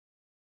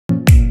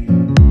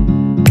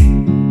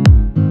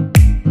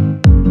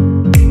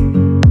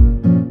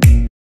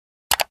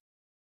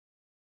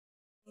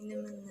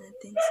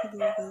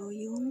siguro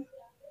yung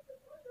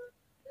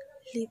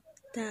lip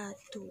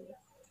tattoo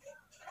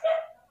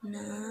na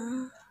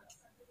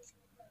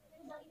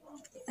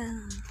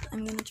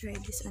I'm gonna try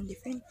this on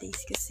different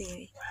days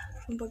kasi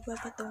kung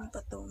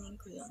pagpapatong-patongin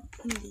ko lang,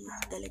 hindi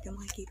talaga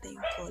makikita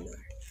yung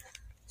color.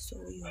 So,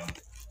 yun.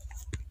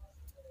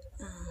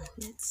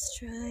 Let's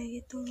try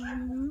itong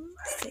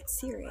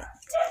Sexy Red.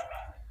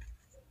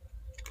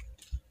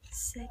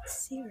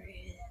 Sexy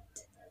Red.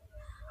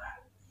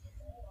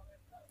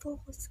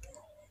 Focus ka.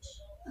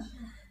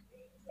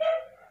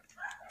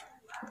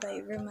 By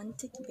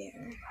Romantic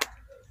Bear.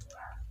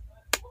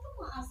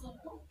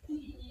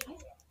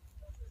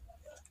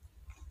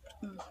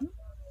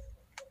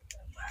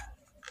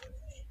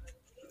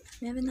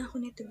 Meron na ako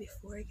nito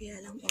before, kaya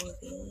lang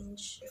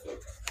orange.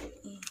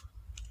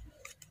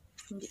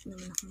 Hindi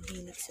naman ako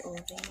mahilig sa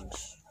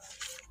orange.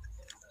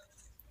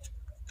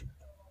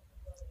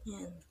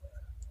 Yan.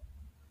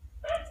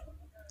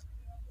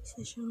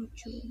 Isa siyang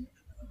tube.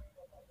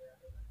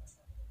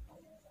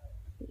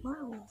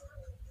 Wow!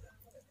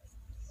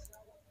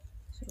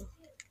 So,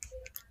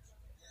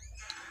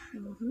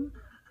 medyo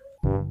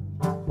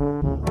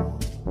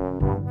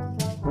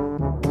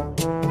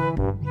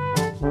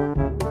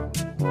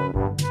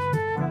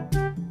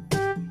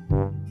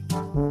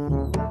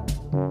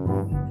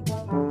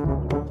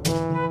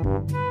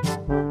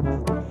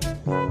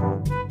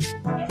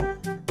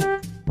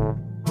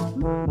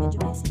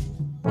messy.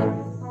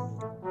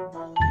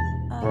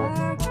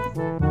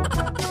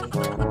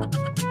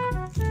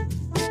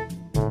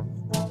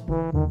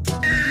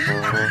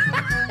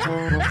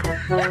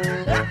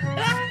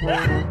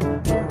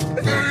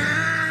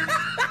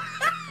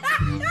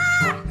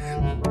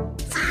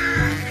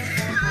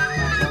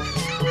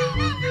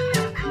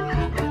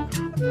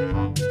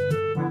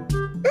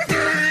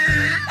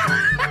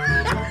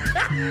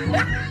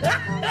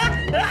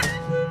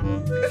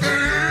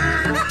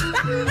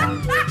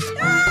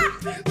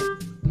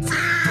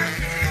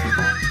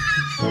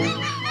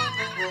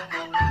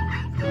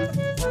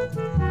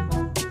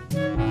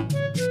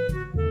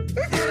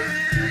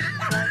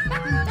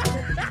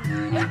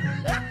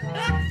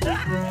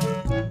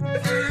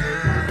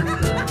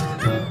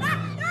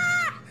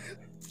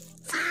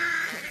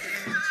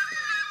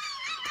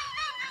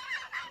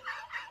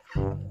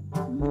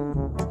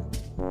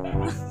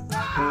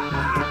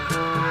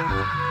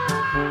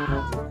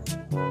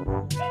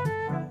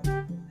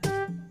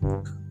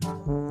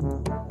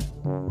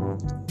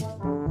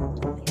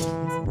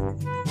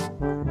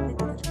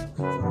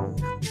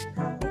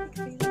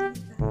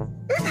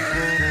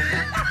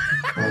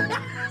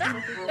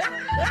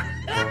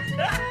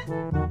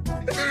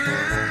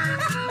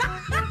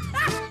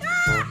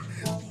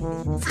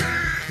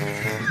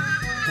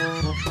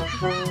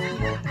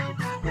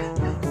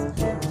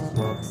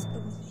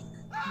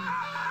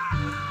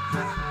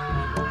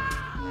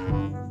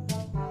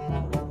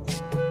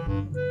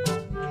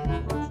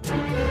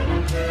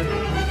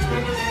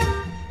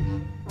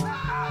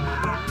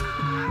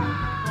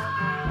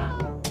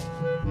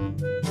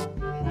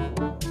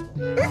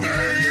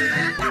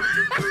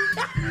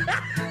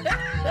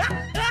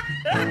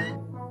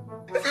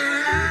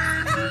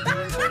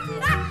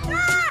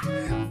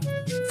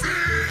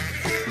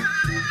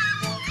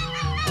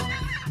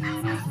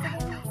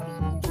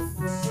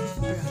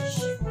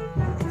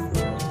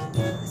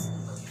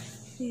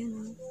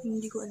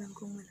 Hindi ko alam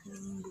kung malaking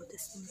yung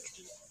butas ng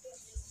tree.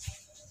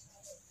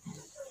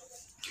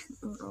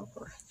 Ang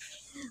awkward.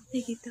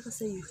 Nakikita ka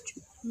sa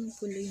YouTube. Yung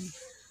pula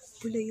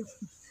yung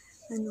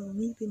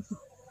ngipin mo.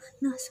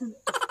 Nasaan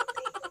to?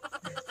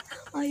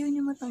 Ayaw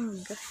niya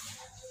matanggal.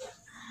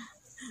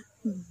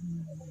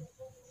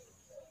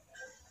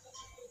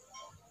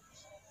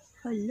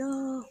 Hala.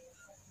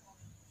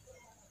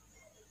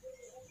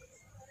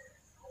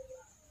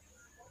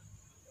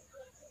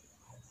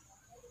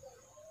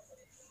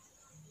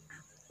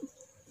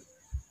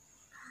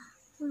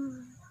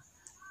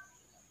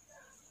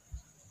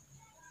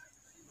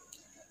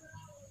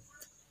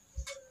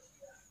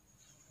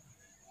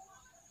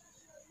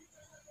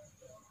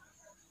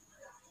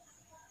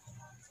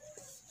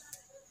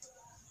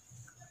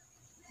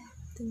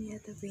 Ito na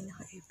yata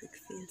pinaka-epic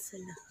fail sa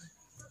lahat.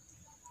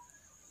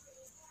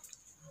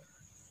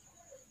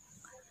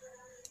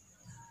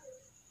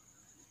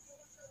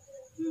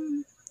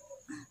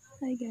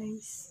 Hi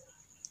guys.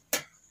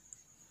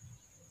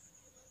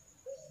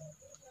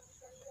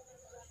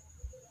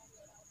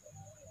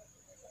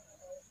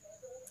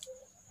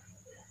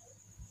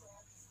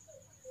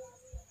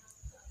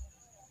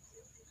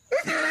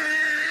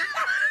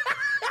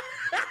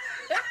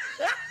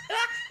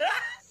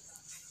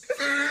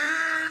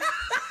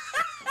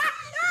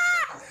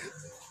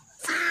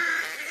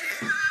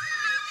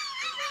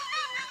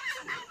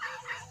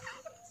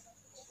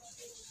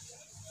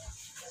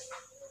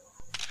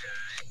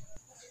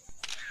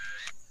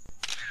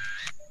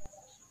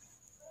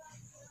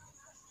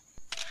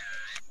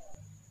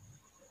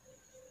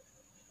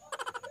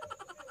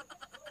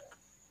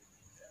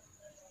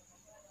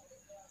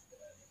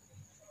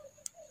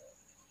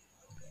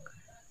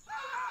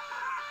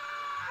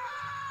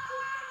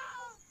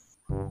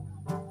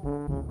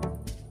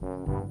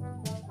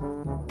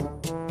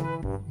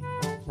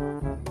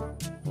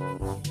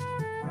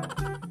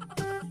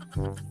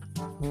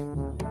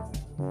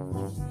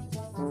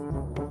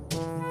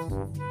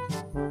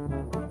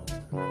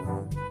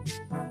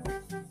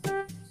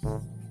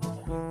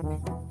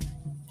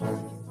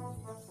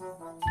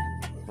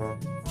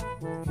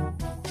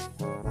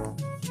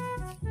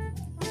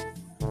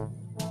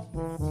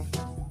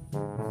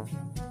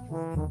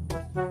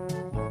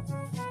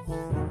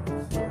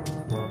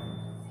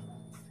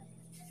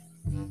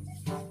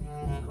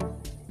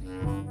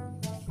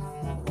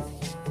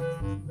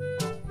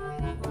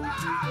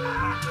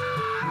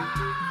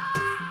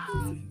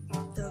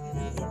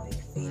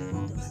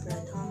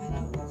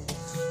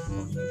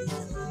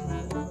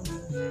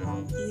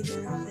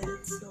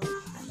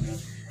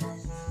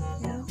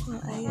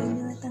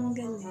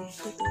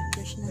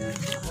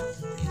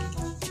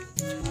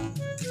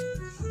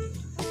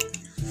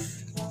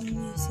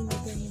 May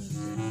sinigang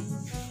natin.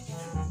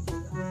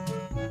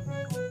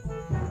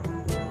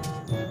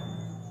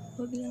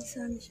 Huwag lang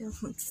sana siya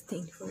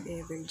mag-stay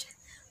forever dyan.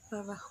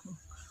 Para ako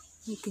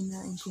may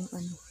kinain kung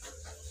ano.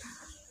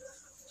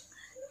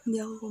 Hindi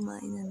ako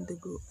kumain ng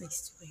dugo, I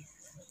swear.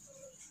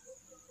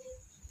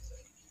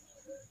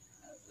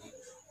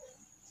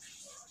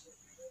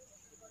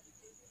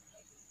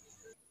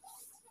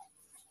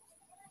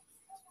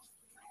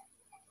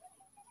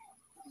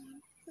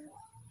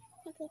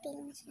 Nagpipil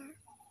na siya.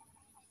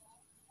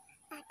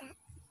 Ata.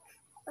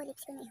 O,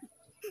 lips ko na yun.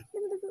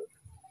 Dumudugo.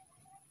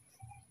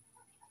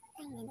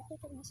 Ay, nga,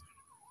 nagpipil na siya.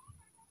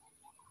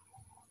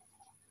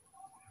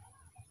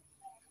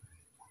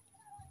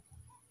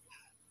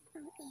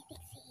 Ang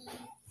epic fail.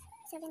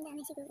 Sobrang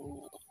dami siguro ng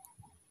nilagay.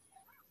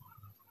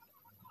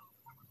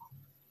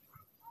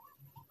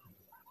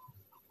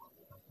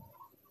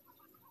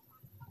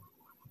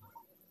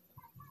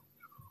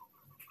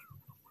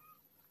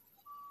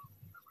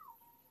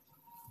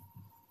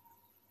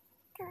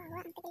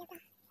 Kawawa, ang tagal pa.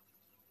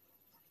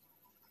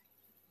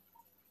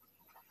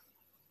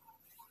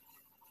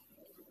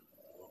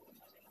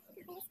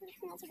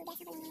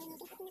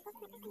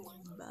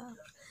 Back.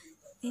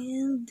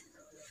 And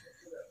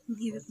ang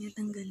hirap niya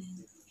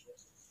tanggalin.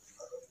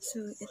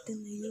 So, ito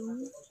na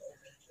yung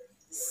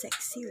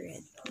sexy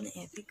red na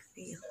epic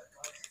fail.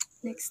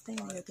 Next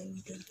time na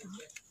gagamitin ito,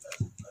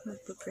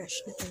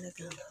 magpa-brush na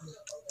talaga ako.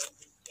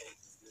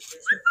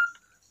 So,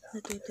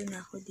 natuto na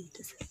ako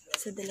dito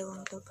sa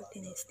dalawang to pag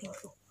tinesting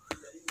ko.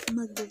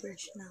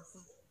 Magpa-brush na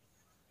ako.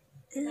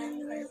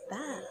 And we're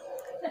back.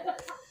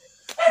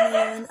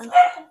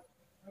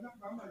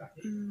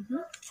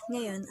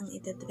 Ngayon, ang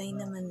itatry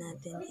naman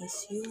natin is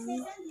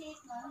yung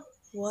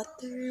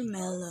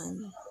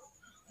watermelon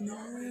na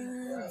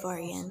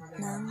variant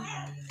ng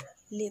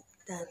lip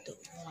tattoo.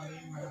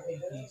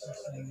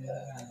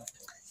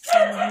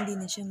 Sana hindi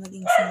na siya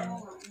maging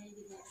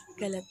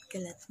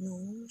kalat-kalat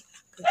nung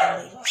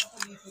kagabi.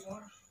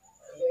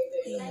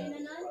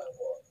 Ayan.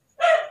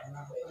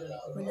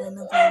 Wala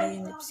nang kulay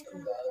yung lips ko.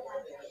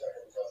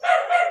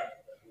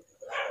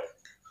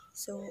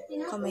 So,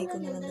 kamay ko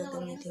na lang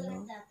gagamitin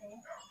mo.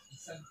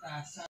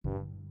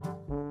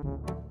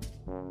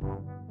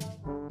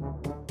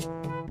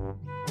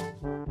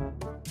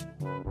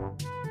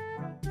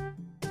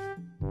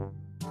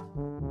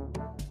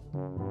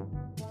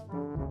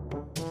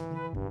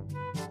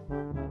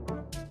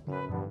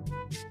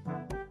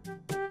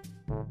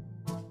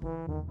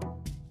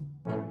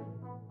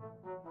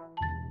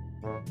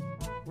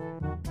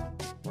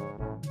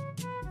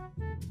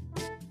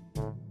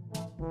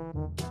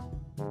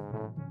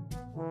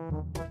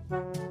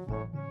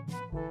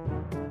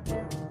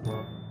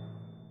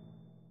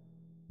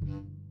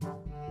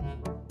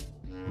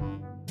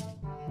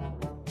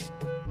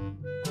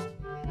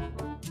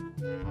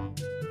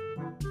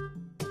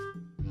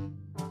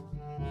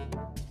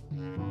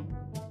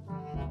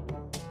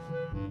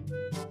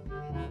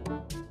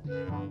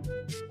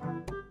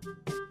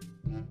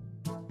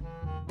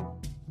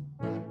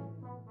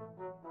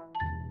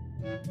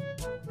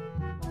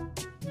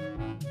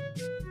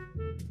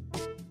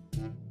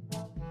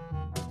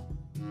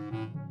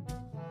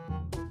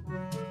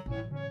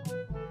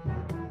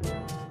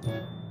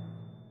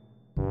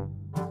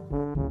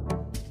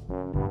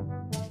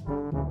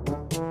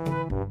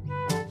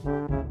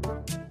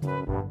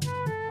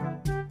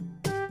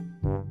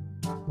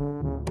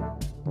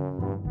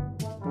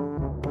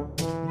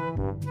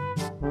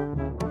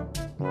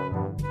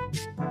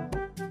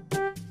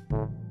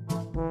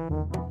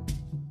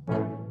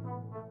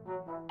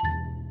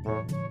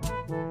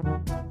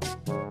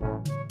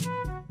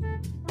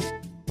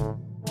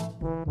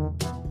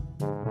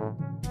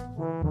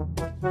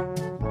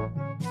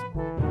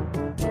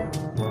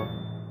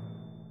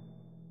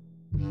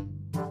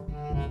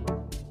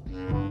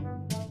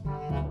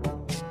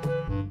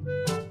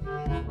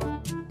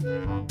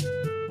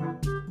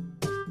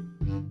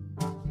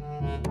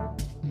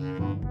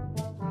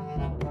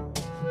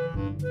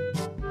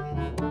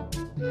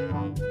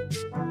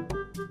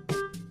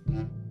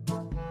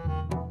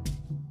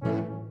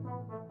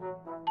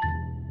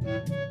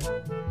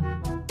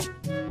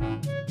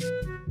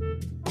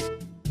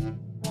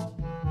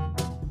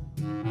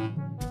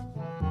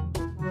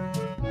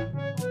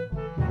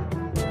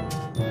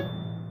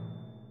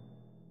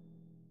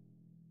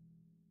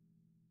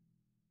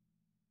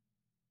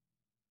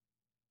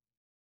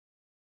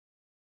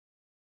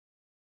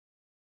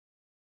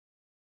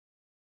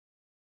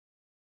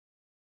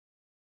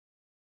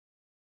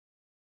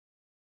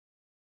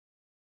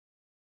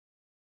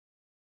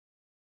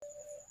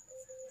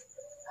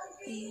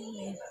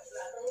 Ayan.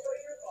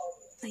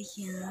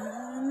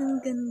 Ayan, ang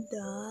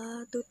ganda.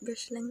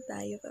 Toothbrush lang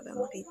tayo para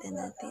makita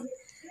natin.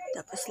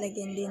 Tapos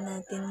lagyan din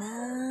natin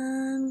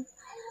ng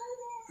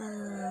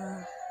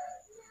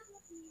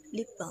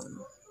lip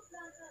balm.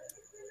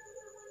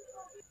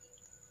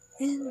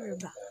 And we're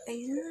back.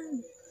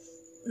 Ayan.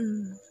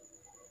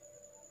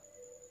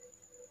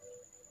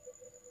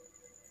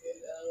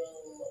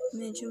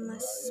 medyo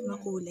mas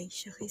makulay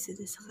siya kaysa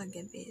doon sa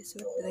kagabi. So,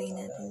 try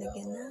natin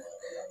lagyan na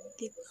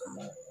lip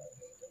balm.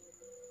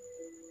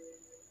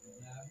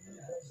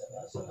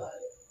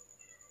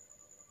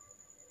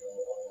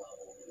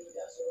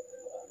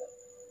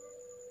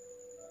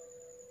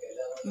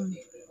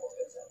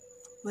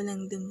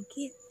 Walang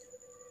dumikit.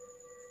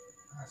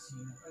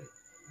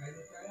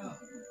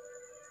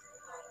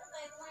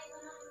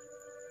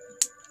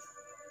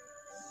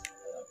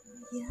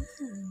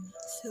 Yan.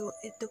 So,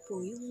 ito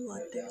po yung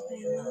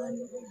watermelon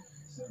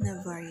na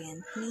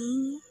variant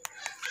ni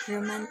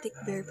Romantic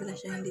Bear pala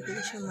siya. Hindi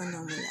pala siya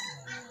manamula.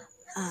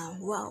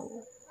 Wow.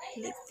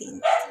 Lip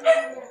tint.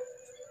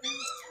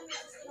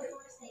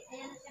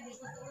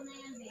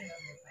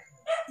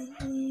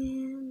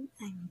 And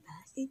I'm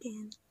back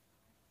again.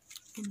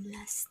 And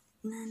last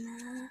na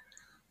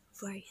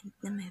variant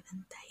na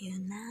meron tayo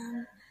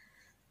ng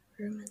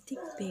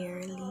Romantic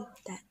Bear lip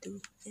tattoo.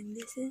 And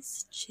this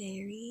is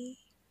cherry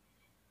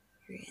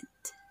red.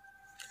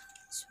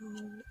 So,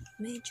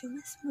 medyo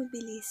mas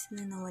mabilis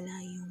na nawala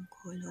yung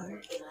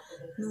color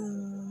nung,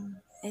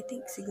 I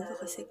think siguro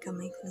kasi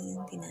kamay ko lang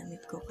yung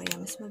ginamit ko, kaya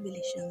mas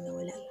mabilis siyang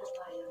nawala.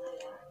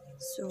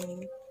 So,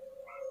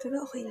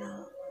 pero okay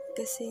lang.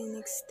 Kasi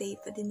nagstay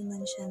pa din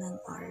naman siya ng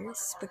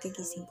hours.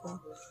 Pagkagising ko,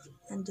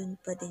 andun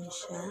pa din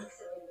siya.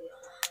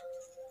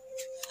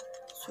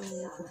 So,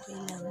 okay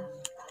lang.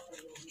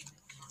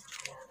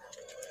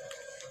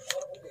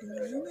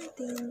 Kunin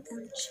natin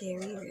ang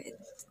cherry red.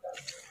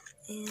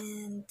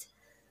 And,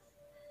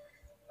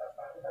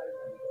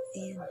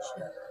 ayan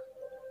siya.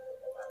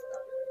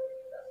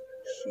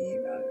 Cherry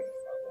red.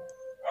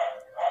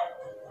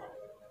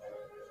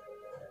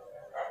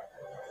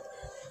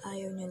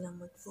 Ayaw niya lang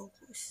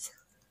mag-focus.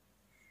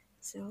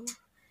 So,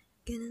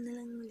 ganun na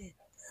lang ulit.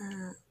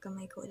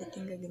 Kamay ko ulit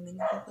yung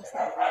gagamitin ko kasi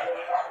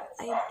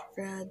I'd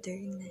rather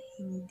na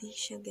hindi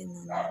siya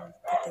ganun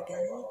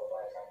katagal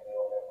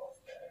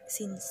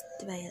since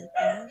 12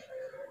 lang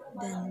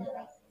than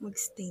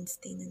mag-stain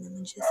na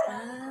naman siya sa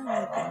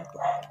ngipin ko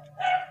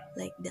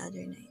like the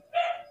other night.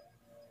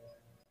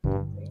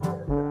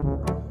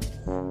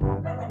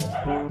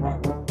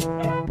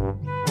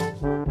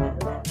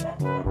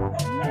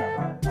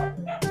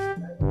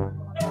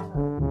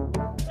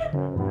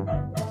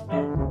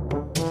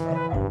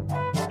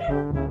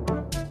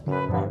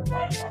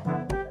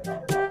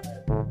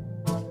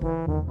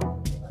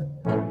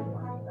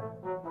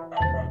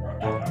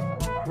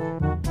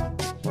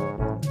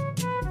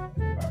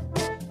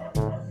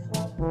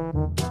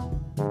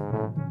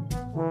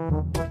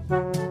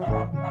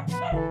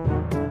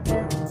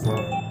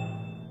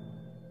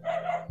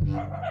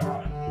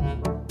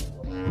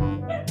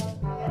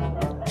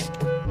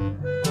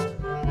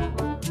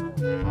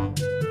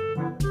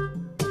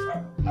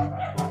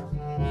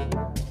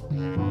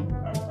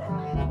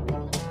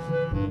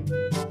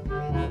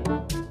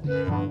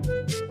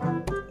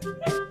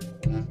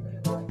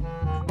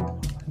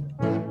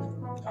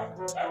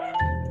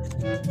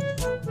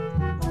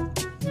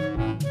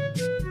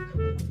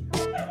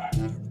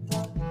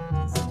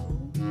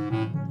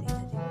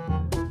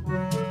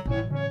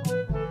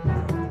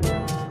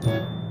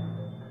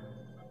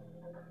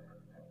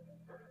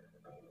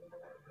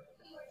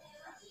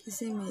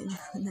 Kasi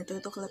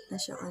natutuklap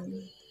na siya on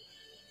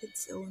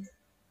its own.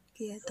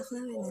 Kaya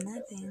tuklawin na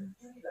natin.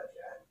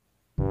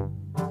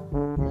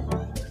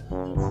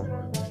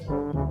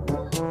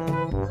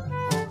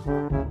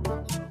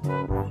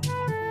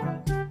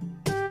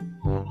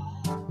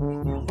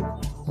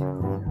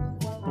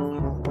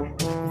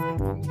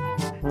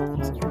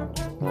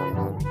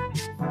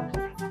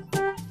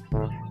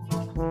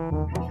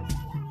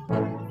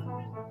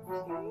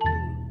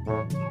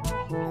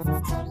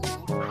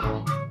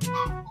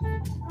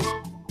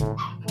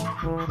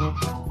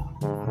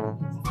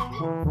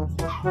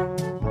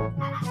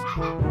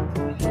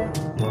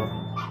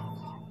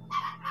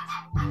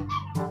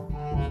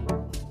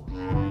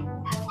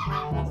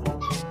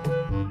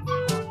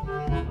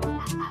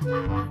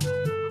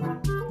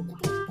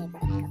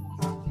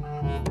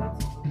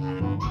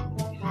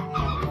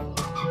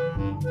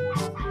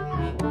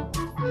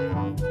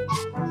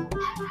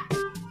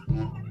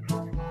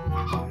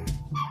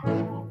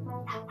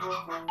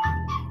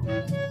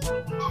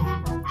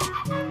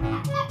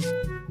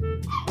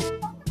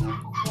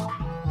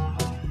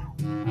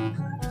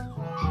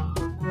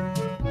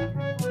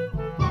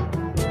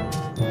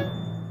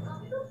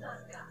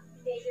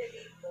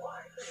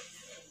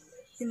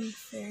 In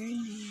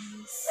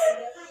fairness,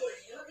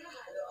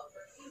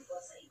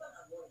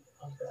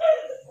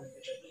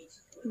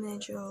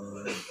 medyo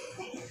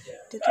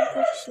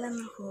tututouch lang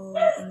ako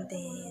and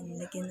then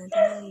lagyan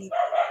natin ng lip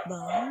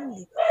balm,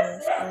 lip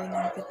gloss, or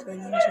ng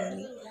petroleum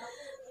jelly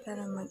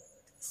para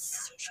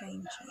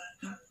mag-shine siya.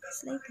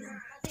 Slight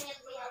lang.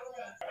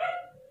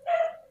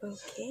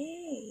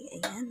 Okay,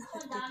 ayan,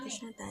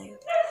 nakatouch na tayo.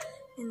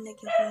 And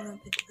lagyan ko ng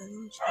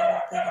petroleum jelly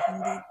para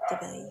hindi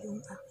dry yung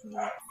aking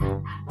lip.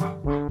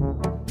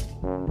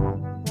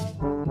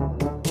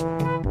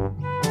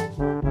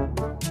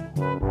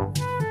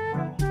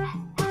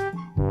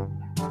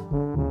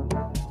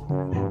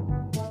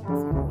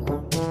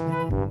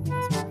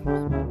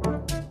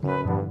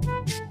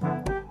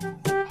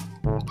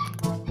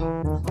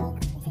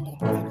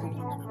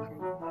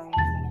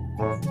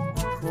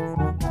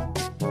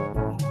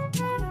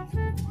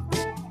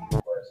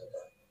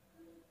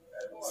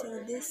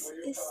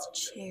 is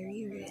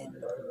cherry red.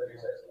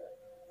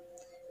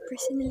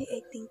 Personally,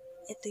 I think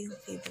ito yung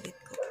favorite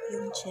ko,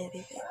 yung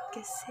cherry red.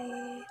 Kasi,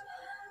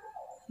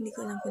 hindi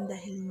ko alam kung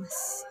dahil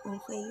mas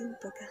okay yung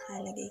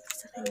pagkakalagay ko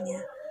sa kanya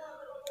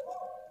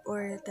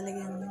or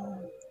talagang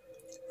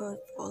of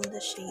all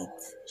the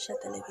shades, siya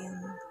talaga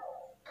yung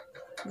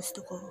gusto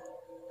ko.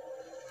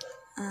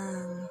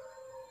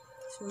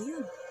 So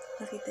yun,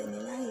 nakita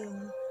nila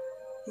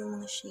yung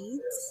mga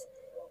shades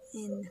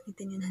and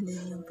nakita nyo na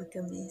din yung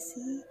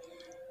pagka-messy.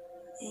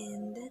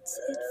 And that's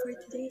it for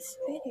today's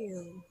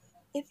video.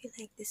 If you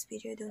like this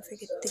video, don't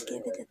forget to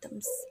give it a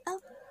thumbs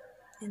up.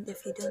 And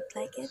if you don't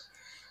like it,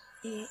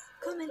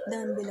 comment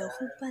down below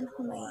kung paano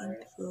ko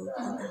mai-improve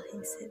ang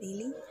aking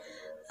sarili.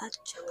 At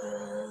saka,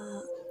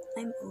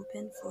 I'm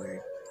open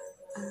for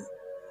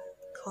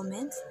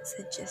comments,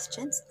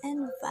 suggestions,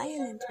 and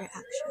violent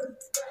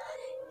reactions.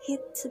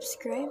 Hit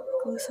subscribe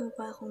kung gusto mo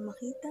pa akong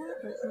makita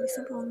or kung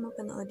gusto mo pa akong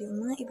mapanood yung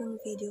mga ibang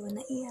video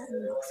na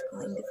i-unbox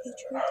ko in the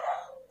future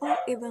or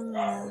ibang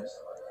mga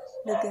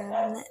lugar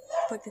na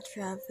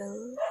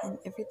pagka-travel and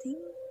everything.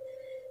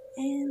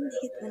 And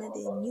hit mo na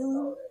din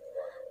yung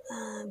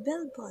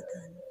bell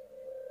button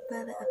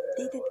para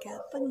updated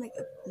ka pag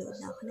nag-upload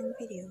na ako ng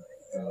video.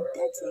 And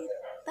that's it.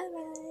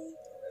 Bye-bye!